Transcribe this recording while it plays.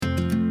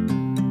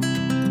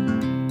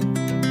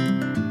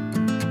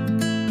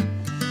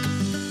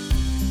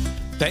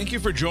Thank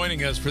you for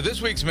joining us for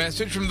this week's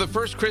message from the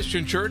First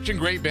Christian Church in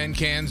Great Bend,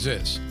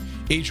 Kansas.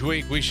 Each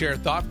week we share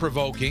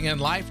thought-provoking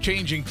and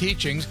life-changing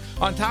teachings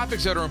on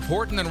topics that are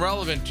important and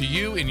relevant to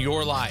you in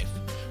your life.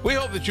 We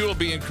hope that you will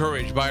be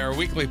encouraged by our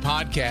weekly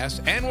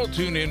podcast and will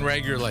tune in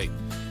regularly.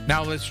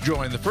 Now let's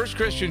join the First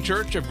Christian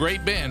Church of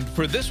Great Bend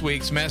for this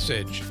week's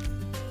message.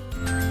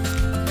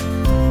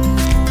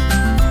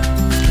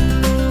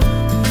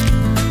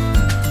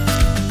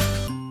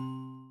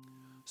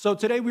 So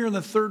today we are in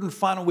the third and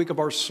final week of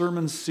our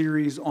sermon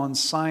series on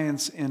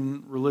science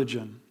and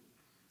religion.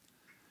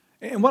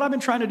 And what I've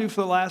been trying to do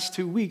for the last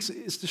 2 weeks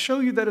is to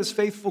show you that as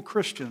faithful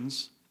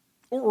Christians,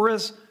 or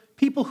as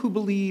people who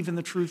believe in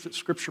the truth that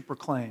Scripture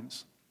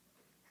proclaims,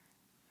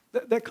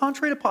 that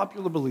contrary to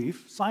popular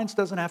belief, science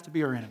doesn't have to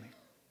be our enemy.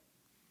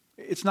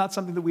 It's not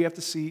something that we have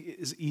to see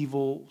as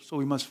evil, so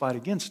we must fight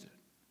against it.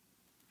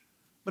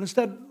 But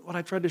instead, what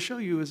I tried to show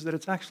you is that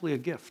it's actually a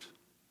gift,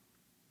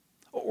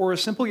 or a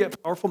simple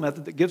yet powerful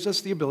method that gives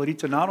us the ability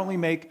to not only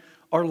make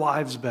our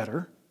lives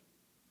better,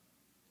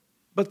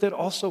 but that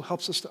also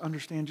helps us to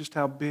understand just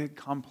how big,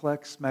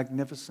 complex,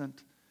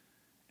 magnificent,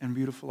 and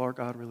beautiful our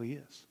God really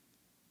is.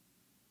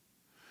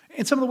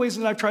 And some of the ways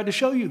that I've tried to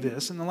show you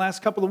this in the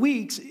last couple of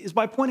weeks is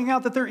by pointing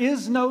out that there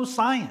is no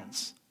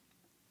science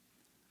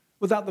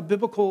without the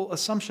biblical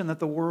assumption that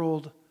the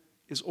world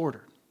is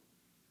ordered.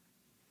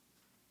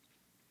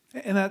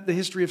 And that the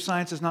history of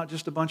science is not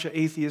just a bunch of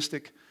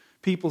atheistic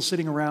people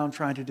sitting around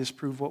trying to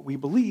disprove what we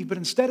believe, but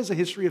instead is a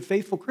history of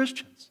faithful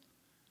Christians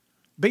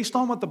based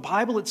on what the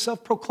Bible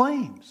itself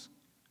proclaims,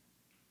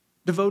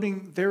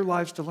 devoting their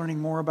lives to learning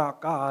more about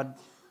God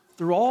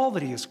through all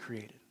that He has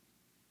created.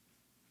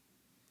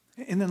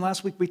 And then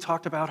last week we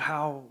talked about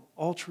how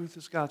all truth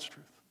is God's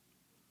truth.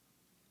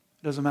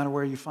 It doesn't matter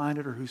where you find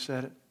it or who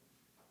said it.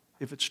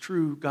 If it's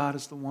true, God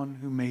is the one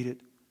who made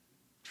it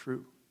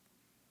true.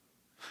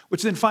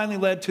 Which then finally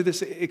led to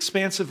this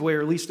expansive way,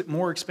 or at least a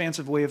more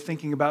expansive way of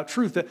thinking about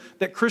truth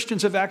that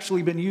Christians have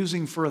actually been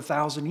using for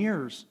 1,000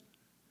 years.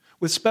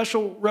 With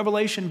special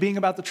revelation being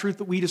about the truth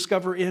that we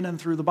discover in and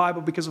through the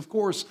Bible, because of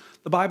course,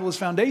 the Bible is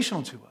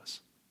foundational to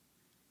us.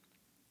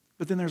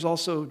 But then there's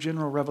also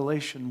general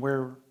revelation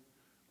where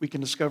we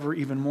can discover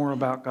even more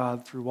about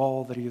God through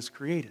all that He has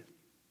created.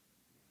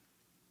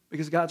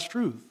 Because God's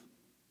truth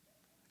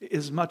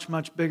is much,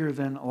 much bigger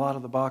than a lot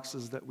of the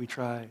boxes that we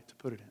try to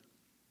put it in.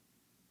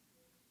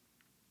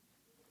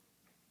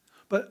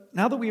 But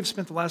now that we have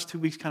spent the last 2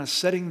 weeks kind of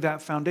setting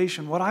that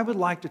foundation, what I would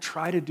like to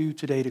try to do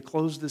today to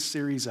close this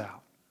series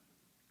out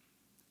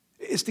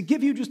is to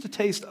give you just a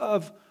taste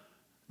of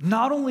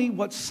not only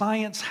what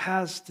science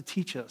has to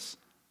teach us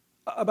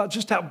about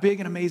just how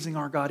big and amazing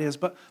our God is,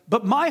 but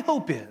my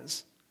hope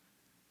is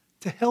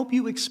to help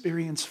you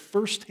experience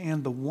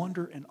firsthand the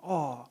wonder and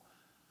awe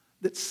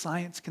that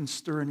science can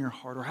stir in your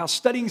heart, or how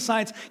studying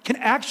science can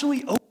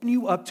actually open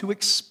you up to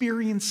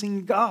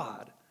experiencing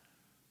God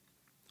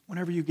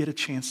whenever you get a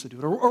chance to do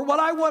it. Or what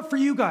I want for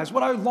you guys,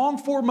 what I long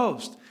for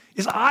most,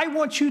 is I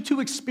want you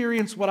to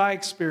experience what I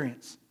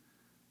experience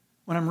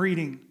when I'm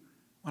reading,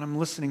 when I'm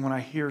listening, when I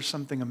hear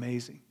something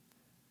amazing.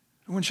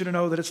 I want you to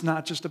know that it's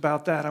not just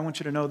about that. I want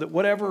you to know that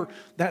whatever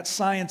that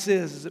science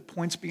is it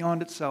points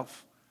beyond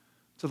itself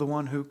to the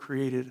one who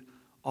created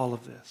all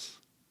of this.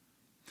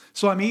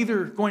 So I'm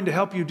either going to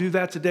help you do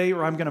that today,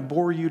 or I'm going to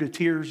bore you to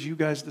tears. You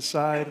guys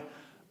decide.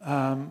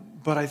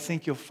 But I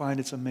think you'll find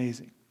it's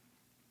amazing.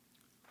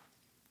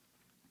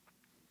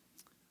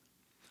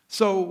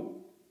 So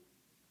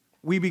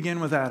we begin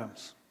with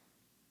atoms,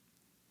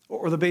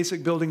 or the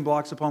basic building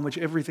blocks upon which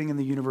everything in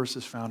the universe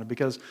is founded.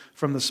 Because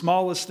from the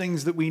smallest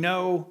things that we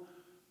know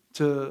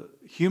to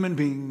human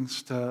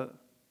beings to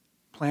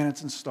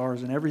planets and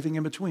stars and everything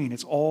in between,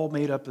 it's all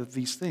made up of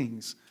these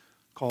things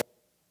called.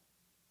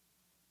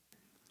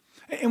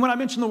 And when I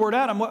mention the word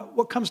atom,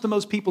 what comes to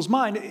most people's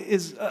mind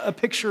is a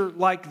picture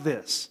like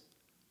this.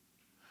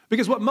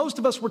 Because what most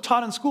of us were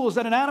taught in school is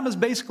that an atom is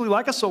basically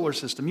like a solar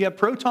system. You have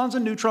protons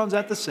and neutrons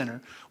at the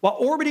center, while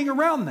orbiting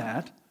around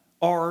that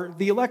are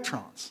the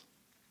electrons.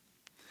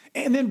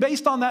 And then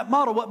based on that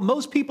model, what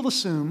most people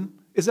assume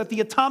is that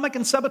the atomic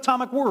and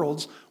subatomic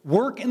worlds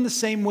work in the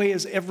same way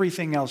as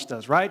everything else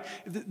does, right?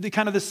 The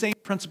kind of the same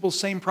principles,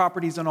 same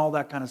properties, and all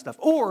that kind of stuff.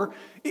 Or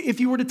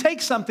if you were to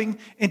take something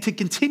and to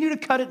continue to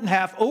cut it in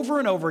half over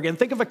and over again,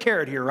 think of a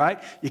carrot here,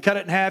 right? You cut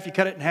it in half, you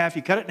cut it in half,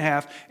 you cut it in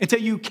half, until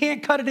you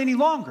can't cut it any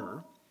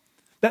longer.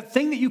 That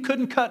thing that you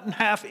couldn't cut in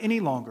half any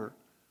longer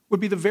would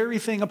be the very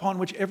thing upon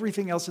which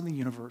everything else in the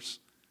universe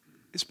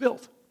is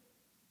built.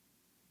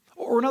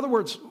 Or in other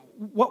words,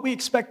 what we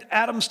expect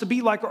atoms to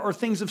be like are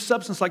things of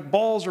substance like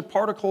balls or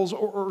particles,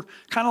 or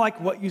kind of like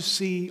what you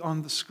see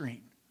on the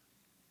screen.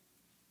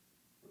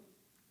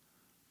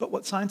 But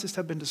what scientists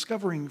have been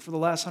discovering for the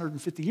last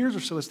 150 years or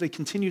so as they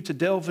continue to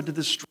delve into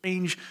this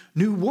strange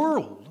new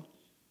world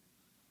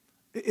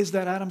is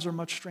that atoms are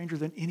much stranger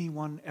than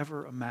anyone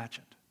ever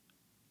imagined.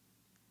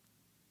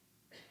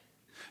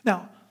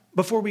 Now,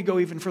 before we go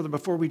even further,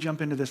 before we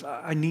jump into this,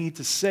 I need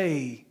to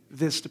say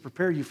this to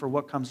prepare you for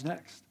what comes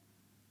next.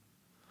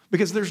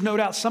 Because there's no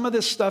doubt some of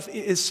this stuff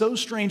is so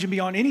strange and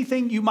beyond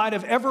anything you might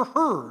have ever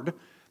heard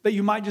that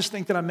you might just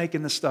think that I'm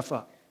making this stuff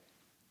up.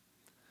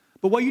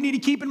 But what you need to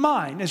keep in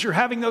mind as you're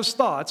having those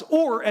thoughts,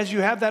 or as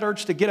you have that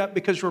urge to get up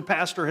because your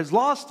pastor has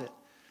lost it,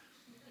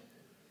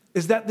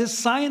 is that this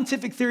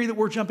scientific theory that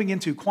we're jumping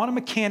into, quantum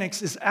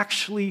mechanics, is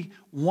actually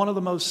one of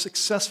the most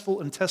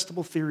successful and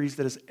testable theories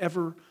that has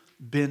ever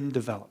been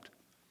developed.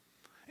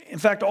 In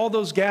fact, all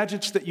those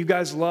gadgets that you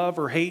guys love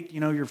or hate,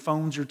 your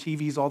phones, your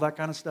TVs, all that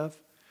kind of stuff,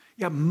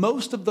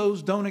 most of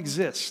those don't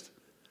exist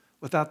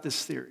without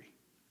this theory,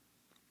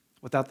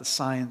 without the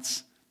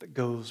science that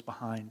goes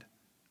behind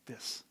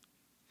this.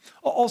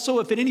 Also,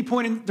 if at any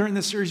point during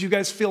this series you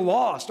guys feel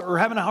lost or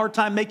having a hard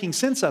time making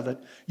sense of it,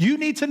 you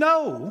need to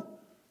know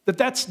that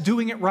that's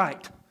doing it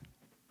right.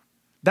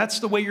 That's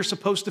the way you're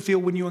supposed to feel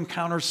when you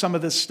encounter some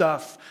of this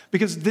stuff,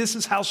 because this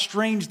is how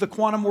strange the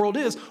quantum world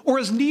is. Or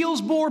as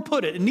Niels Bohr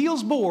put it, and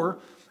Niels Bohr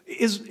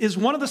is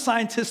one of the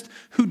scientists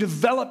who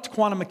developed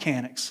quantum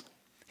mechanics.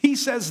 He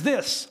says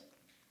this: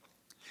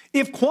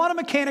 if quantum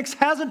mechanics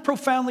hasn't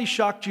profoundly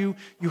shocked you,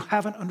 you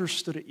haven't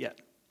understood it yet.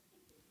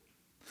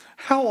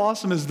 How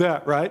awesome is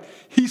that, right?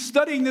 He's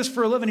studying this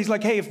for a living. He's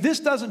like, hey, if this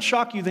doesn't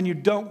shock you, then you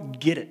don't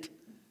get it.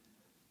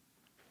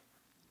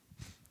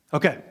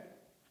 Okay.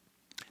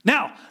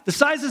 Now, the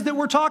sizes that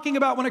we're talking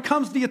about when it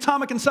comes to the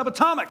atomic and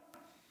subatomic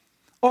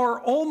are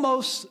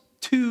almost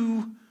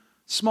too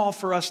small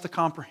for us to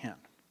comprehend.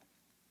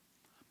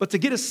 But to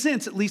get a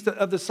sense, at least,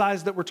 of the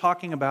size that we're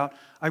talking about,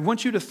 I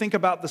want you to think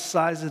about the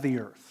size of the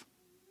earth.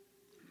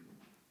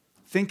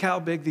 Think how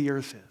big the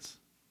earth is.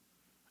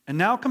 And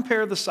now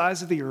compare the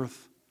size of the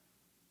earth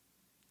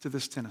to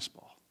this tennis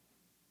ball.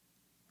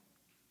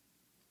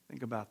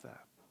 Think about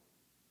that.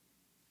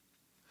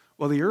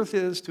 Well, the earth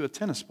is to a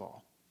tennis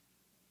ball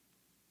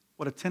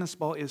what a tennis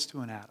ball is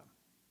to an atom.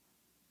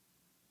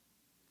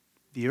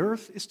 The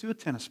earth is to a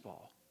tennis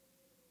ball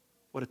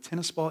what a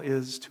tennis ball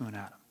is to an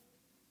atom.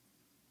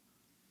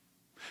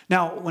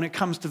 Now, when it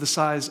comes to the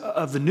size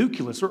of the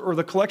nucleus or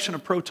the collection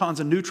of protons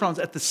and neutrons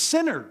at the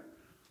center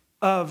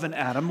of an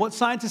atom, what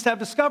scientists have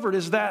discovered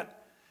is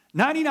that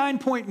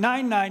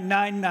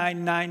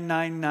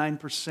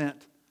 99.9999999%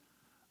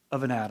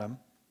 of an atom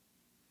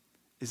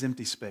is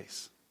empty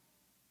space.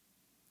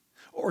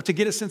 Or to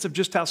get a sense of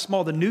just how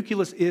small the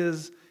nucleus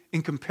is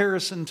in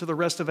comparison to the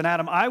rest of an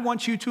atom, I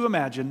want you to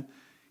imagine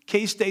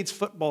K-State's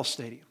football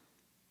stadium,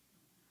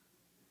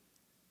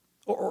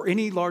 or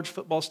any large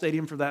football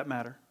stadium for that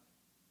matter.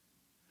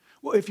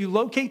 Well, if you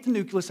locate the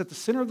nucleus at the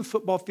center of the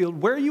football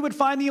field, where you would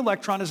find the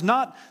electron is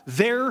not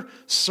there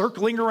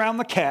circling around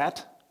the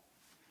cat,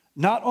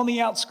 not on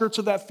the outskirts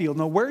of that field.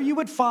 No, where you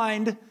would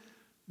find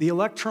the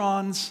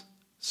electrons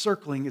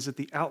circling is at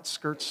the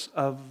outskirts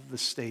of the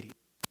stadium.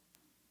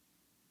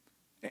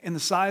 And the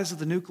size of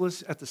the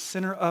nucleus at the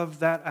center of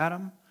that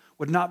atom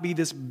would not be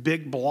this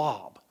big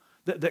blob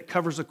that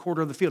covers a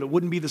quarter of the field. It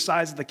wouldn't be the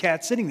size of the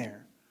cat sitting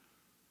there.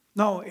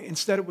 No,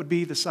 instead it would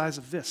be the size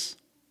of this.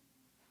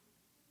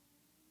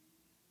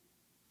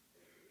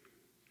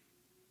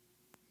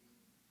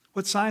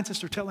 What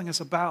scientists are telling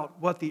us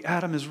about what the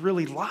atom is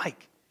really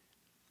like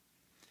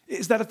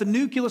is that if the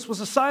nucleus was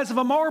the size of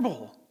a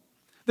marble,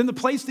 then the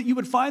place that you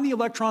would find the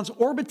electrons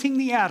orbiting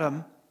the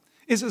atom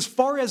is as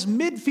far as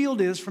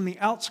midfield is from the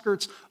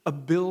outskirts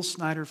of Bill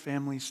Snyder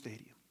Family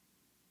Stadium.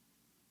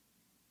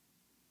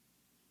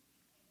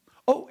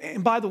 Oh,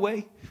 and by the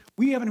way,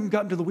 we haven't even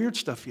gotten to the weird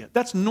stuff yet.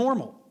 That's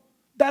normal.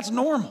 That's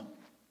normal.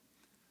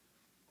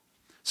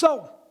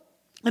 So,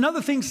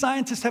 another thing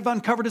scientists have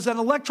uncovered is that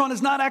an electron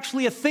is not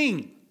actually a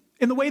thing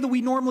in the way that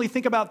we normally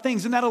think about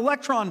things. And that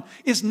electron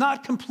is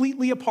not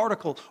completely a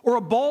particle or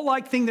a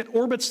ball-like thing that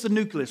orbits the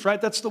nucleus,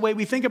 right? That's the way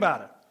we think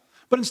about it.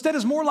 But instead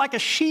is more like a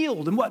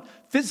shield in what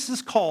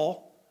physicists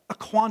call a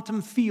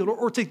quantum field.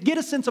 Or to get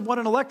a sense of what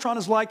an electron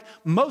is like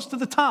most of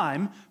the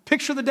time,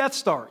 picture the Death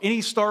Star.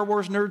 Any Star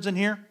Wars nerds in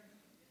here?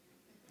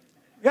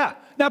 Yeah.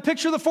 Now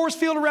picture the force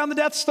field around the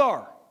Death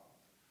Star.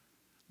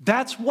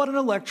 That's what an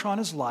electron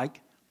is like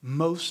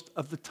most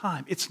of the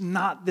time. It's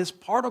not this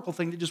particle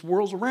thing that just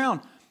whirls around.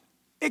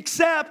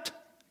 Except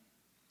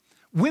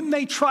when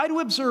they try to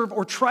observe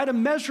or try to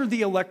measure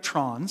the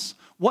electrons,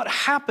 what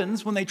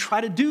happens when they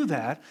try to do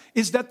that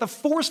is that the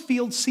force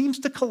field seems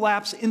to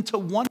collapse into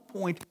one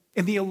point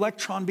and the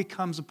electron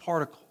becomes a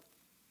particle.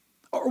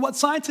 Or what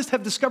scientists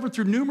have discovered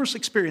through numerous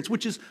experience,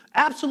 which is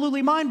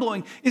absolutely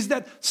mind-blowing, is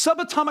that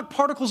subatomic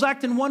particles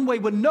act in one way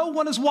when no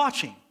one is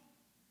watching,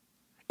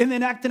 and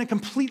then act in a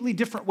completely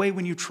different way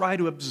when you try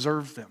to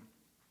observe them.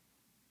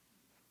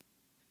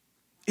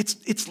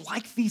 It's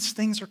like these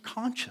things are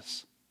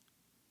conscious.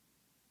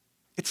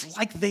 It's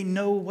like they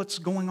know what's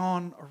going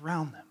on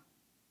around them.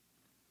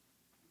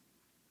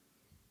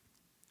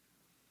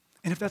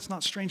 And if that's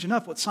not strange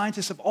enough, what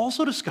scientists have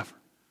also discovered,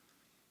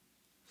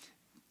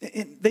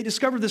 they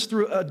discovered this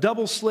through a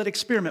double-slit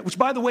experiment, which,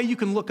 by the way, you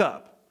can look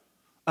up.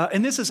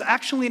 And this is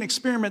actually an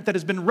experiment that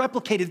has been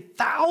replicated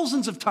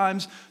thousands of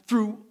times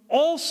through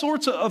all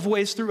sorts of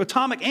ways, through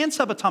atomic and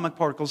subatomic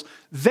particles.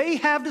 They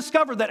have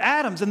discovered that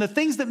atoms and the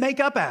things that make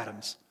up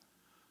atoms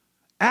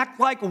act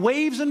like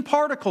waves and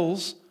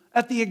particles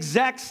at the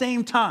exact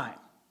same time.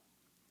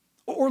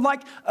 Or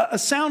like a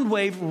sound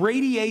wave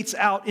radiates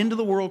out into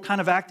the world, kind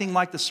of acting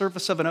like the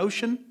surface of an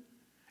ocean.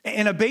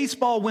 And a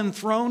baseball, when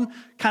thrown,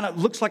 kind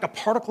of looks like a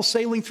particle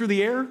sailing through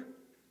the air.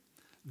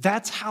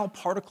 That's how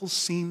particles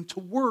seem to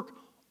work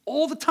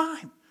all the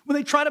time. When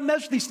they try to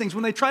measure these things,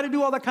 when they try to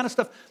do all that kind of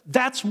stuff,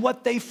 that's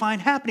what they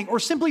find happening. Or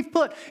simply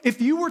put,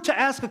 if you were to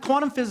ask a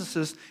quantum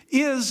physicist,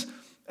 is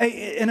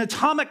an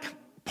atomic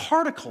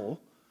particle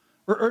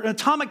or an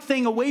atomic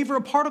thing a wave or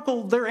a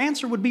particle, their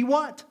answer would be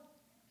what?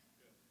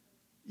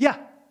 Yeah,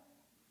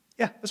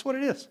 that's what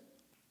it is.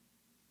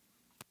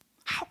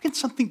 How can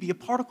something be a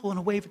particle and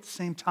a wave at the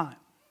same time?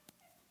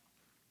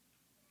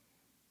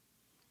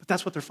 But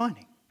that's what they're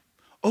finding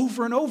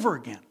over and over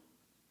again.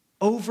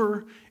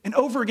 Over and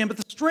over again. But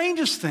the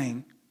strangest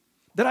thing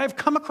that I've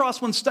come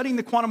across when studying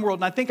the quantum world,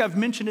 and I think I've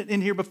mentioned it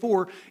in here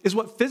before, is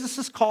what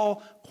physicists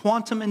call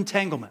quantum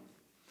entanglement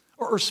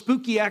or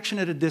spooky action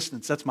at a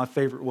distance. That's my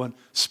favorite one,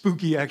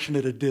 spooky action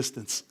at a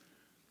distance.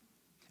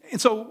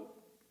 And so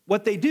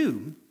what they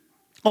do,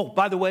 oh,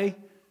 by the way,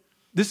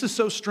 this is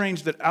so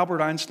strange that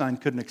Albert Einstein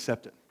couldn't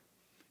accept it.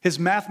 His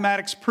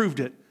mathematics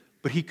proved it,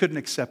 but he couldn't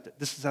accept it.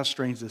 This is how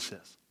strange this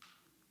is.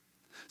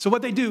 So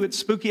what they do, it's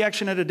spooky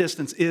action at a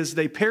distance, is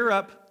they pair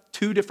up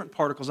two different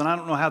particles, and I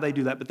don't know how they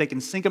do that, but they can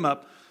sync them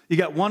up. You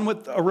got one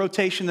with a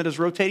rotation that is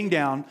rotating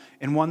down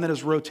and one that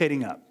is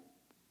rotating up,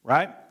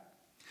 right?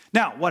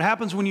 Now, what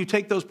happens when you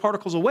take those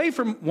particles away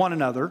from one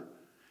another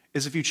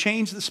is if you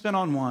change the spin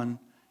on one,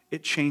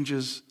 it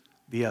changes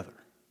the other.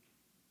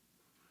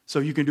 So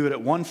you can do it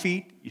at 1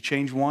 foot, you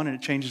change one and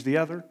it changes the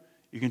other.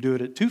 You can do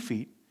it at 2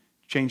 feet,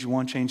 change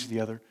one, change the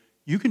other.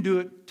 You can do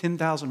it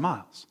 10,000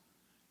 miles.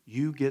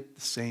 You get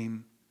the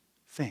same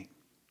thing.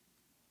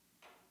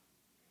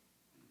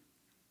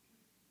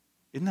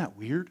 Isn't that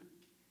weird?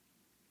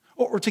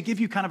 Or to give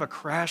you kind of a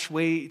crash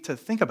way to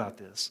think about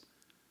this,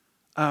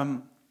 I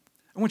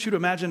want you to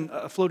imagine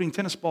a floating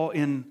tennis ball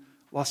in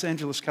Los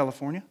Angeles,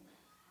 California,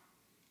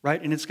 right?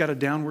 And it's got a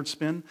downward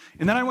spin.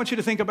 And then I want you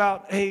to think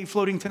about a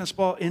floating tennis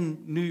ball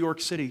in New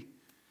York City,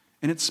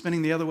 and it's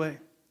spinning the other way.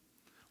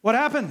 What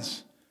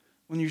happens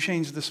when you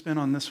change the spin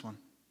on this one?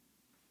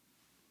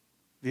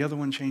 The other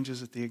one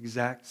changes at the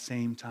exact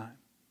same time.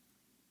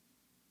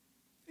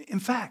 In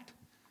fact,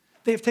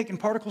 they have taken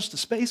particles to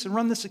space and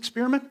run this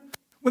experiment.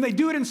 When they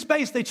do it in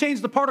space, they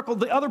change the particle,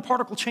 the other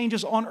particle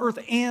changes on Earth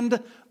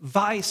and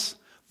vice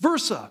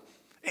versa.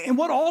 And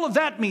what all of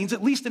that means,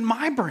 at least in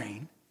my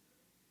brain,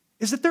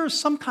 is that there is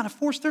some kind of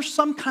force, there's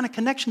some kind of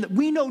connection that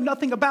we know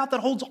nothing about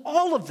that holds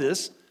all of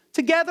this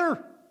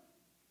together.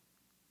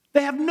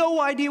 They have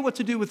no idea what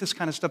to do with this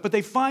kind of stuff, but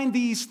they find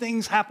these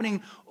things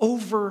happening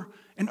over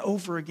and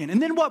over again.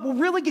 And then what will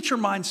really get your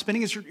mind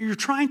spinning as you're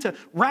trying to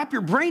wrap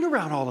your brain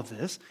around all of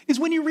this is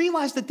when you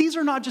realize that these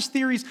are not just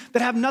theories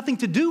that have nothing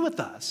to do with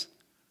us,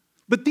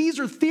 but these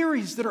are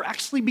theories that are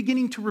actually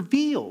beginning to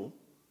reveal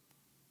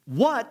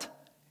what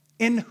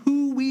and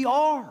who we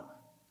are.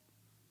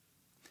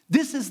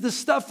 This is the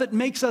stuff that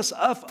makes us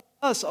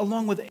us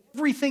along with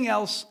everything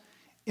else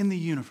in the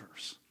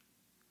universe.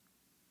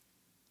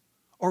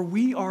 Or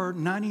we are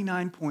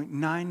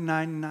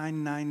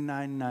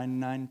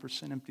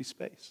 99.999999% empty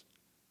space.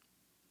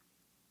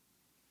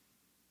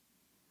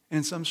 And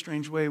in some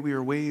strange way, we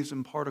are waves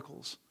and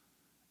particles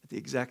at the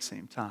exact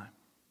same time.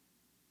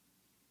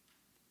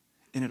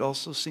 And it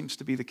also seems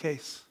to be the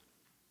case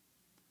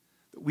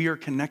that we are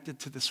connected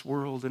to this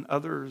world and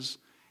others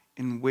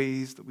in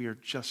ways that we are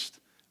just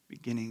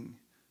beginning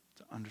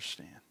to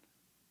understand.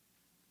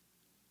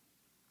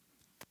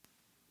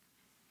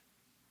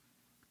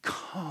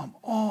 Come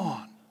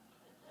on.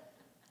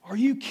 Are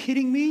you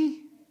kidding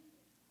me?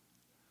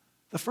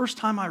 The first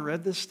time I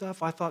read this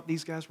stuff, I thought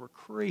these guys were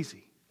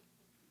crazy.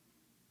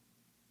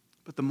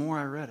 But the more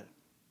I read it,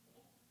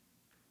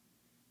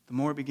 the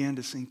more it began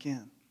to sink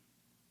in.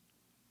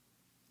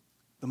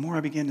 The more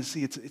I began to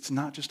see it's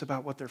not just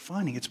about what they're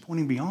finding, it's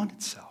pointing beyond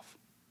itself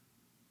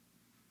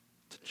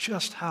to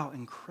just how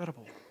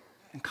incredible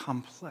and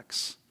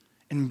complex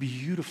and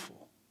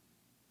beautiful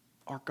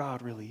our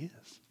God really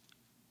is.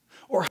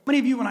 Or how many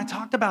of you, when I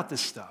talked about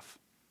this stuff,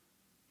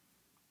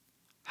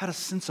 had a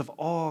sense of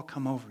awe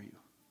come over you?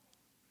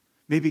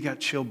 Maybe got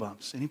chill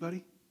bumps.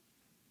 Anybody?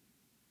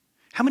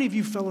 How many of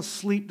you fell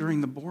asleep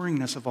during the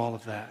boringness of all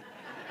of that?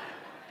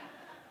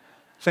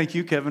 Thank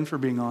you, Kevin, for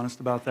being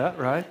honest about that,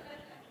 right?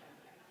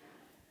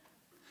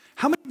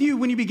 How many of you,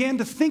 when you began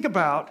to think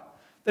about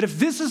that if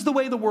this is the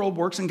way the world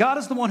works and God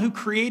is the one who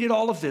created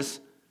all of this,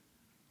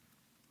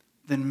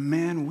 then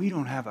man, we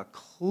don't have a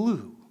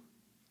clue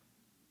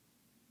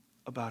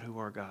about who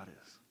our God is.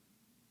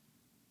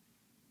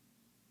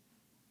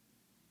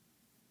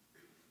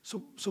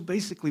 So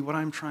basically what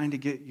I'm trying to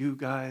get you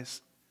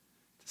guys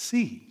to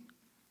see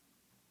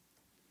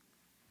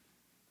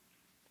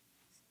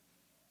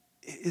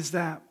is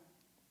that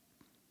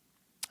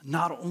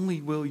not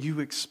only will you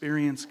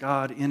experience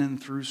God in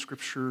and through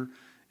Scripture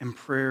and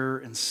prayer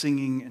and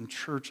singing and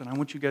church, and I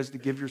want you guys to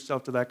give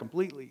yourself to that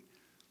completely,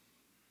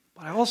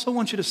 but I also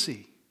want you to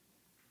see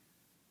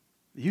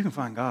You can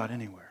find God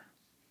anywhere.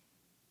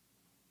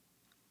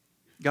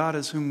 God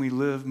is whom we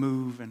live,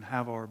 move, and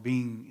have our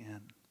being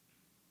in.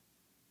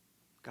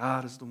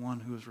 God is the one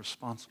who is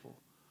responsible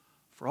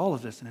for all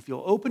of this. And if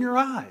you'll open your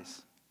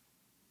eyes,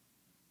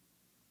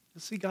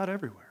 you'll see God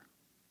everywhere.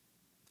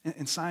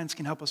 And science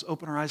can help us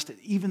open our eyes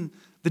to even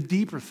the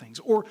deeper things.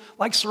 Or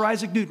like Sir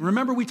Isaac Newton.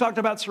 Remember we talked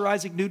about Sir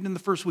Isaac Newton in the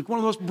first week, one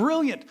of the most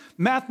brilliant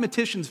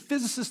mathematicians,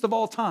 physicists of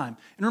all time.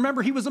 And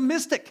remember, he was a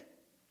mystic.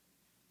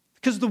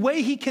 Because the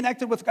way he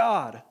connected with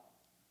God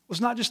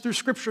was not just through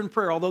scripture and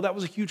prayer, although that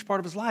was a huge part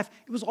of his life.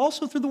 It was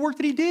also through the work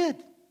that he did.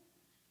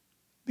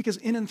 Because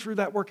in and through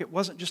that work, it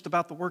wasn't just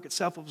about the work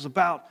itself. It was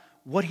about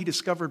what he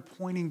discovered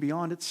pointing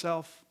beyond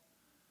itself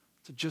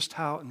to just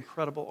how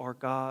incredible our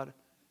God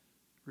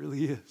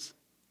really is.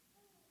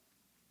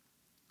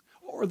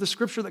 Or the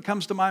scripture that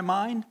comes to my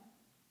mind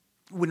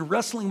when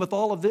wrestling with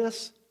all of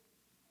this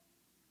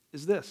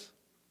is this.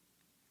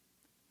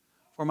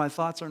 For my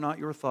thoughts are not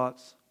your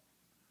thoughts,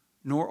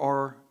 nor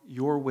are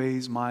your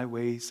ways my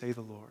ways, say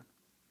the Lord.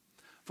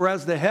 For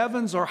as the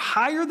heavens are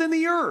higher than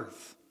the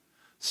earth,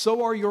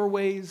 so are your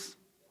ways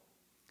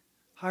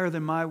higher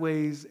than my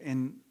ways,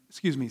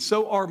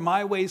 so are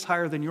my ways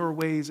higher than your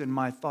ways, and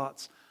my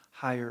thoughts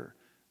higher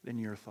than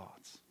your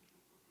thoughts.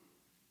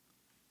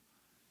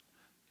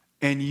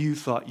 And you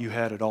thought you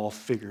had it all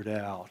figured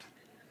out.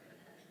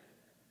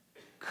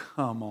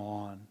 Come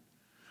on.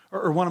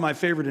 Or one of my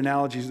favorite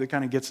analogies that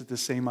kind of gets at the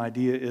same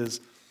idea is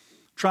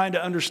trying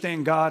to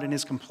understand God and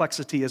his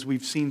complexity as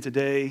we've seen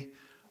today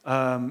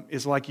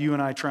is like you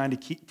and I trying to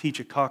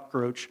teach a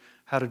cockroach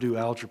how to do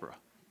algebra.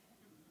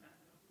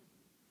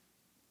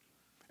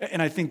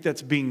 And I think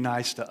that's being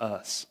nice to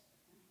us.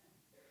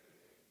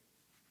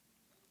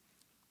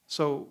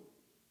 So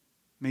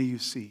may you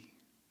see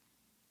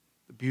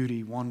the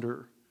beauty,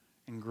 wonder,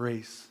 and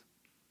grace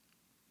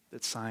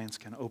that science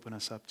can open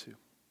us up to.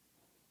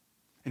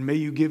 And may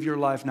you give your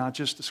life not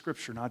just to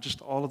Scripture, not just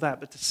to all of that,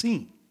 but to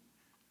seeing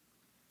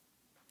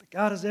that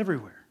God is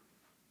everywhere.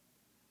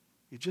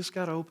 You just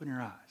got to open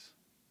your eyes.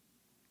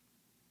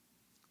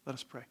 Let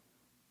us pray.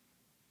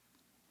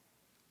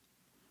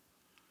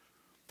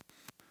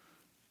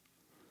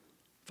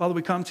 Father,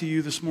 we come to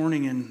you this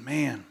morning and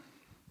man,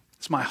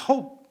 it's my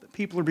hope that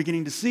people are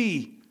beginning to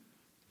see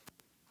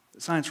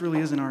that science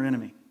really isn't our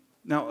enemy.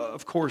 Now,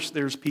 of course,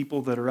 there's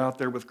people that are out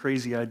there with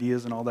crazy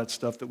ideas and all that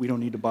stuff that we don't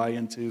need to buy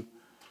into,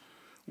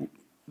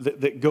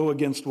 that go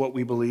against what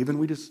we believe, and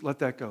we just let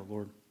that go,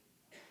 Lord.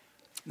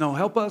 No,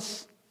 help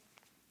us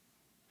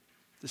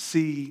to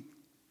see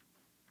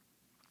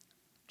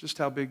just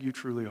how big you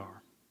truly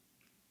are.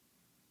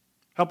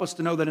 Help us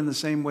to know that in the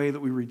same way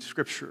that we read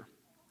Scripture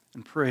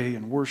and pray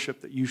and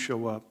worship, that you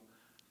show up,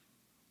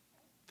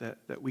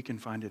 that we can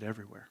find it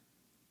everywhere.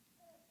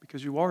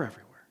 Because you are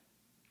everywhere.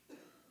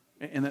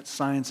 And that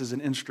science is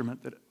an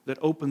instrument that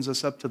opens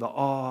us up to the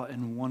awe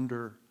and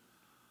wonder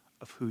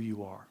of who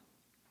you are.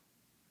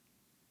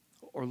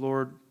 Or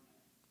Lord,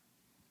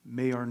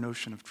 may our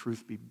notion of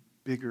truth be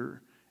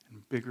bigger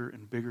and bigger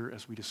and bigger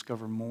as we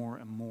discover more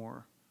and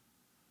more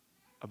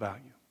about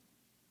you.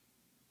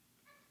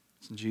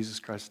 It's in Jesus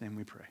Christ's name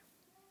we pray.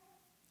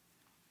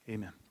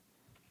 Amen.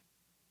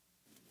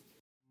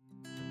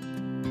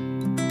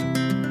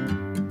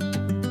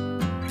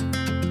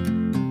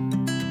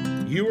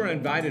 You are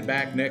invited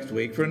back next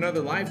week for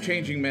another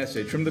life-changing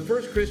message from the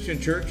First Christian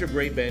Church of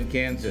Great Bend,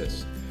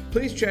 Kansas.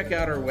 Please check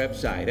out our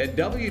website at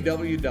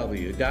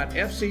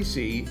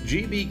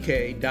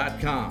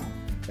www.fccgbk.com.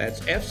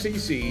 That's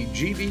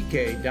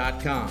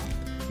fccgbk.com.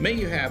 May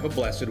you have a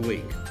blessed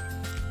week.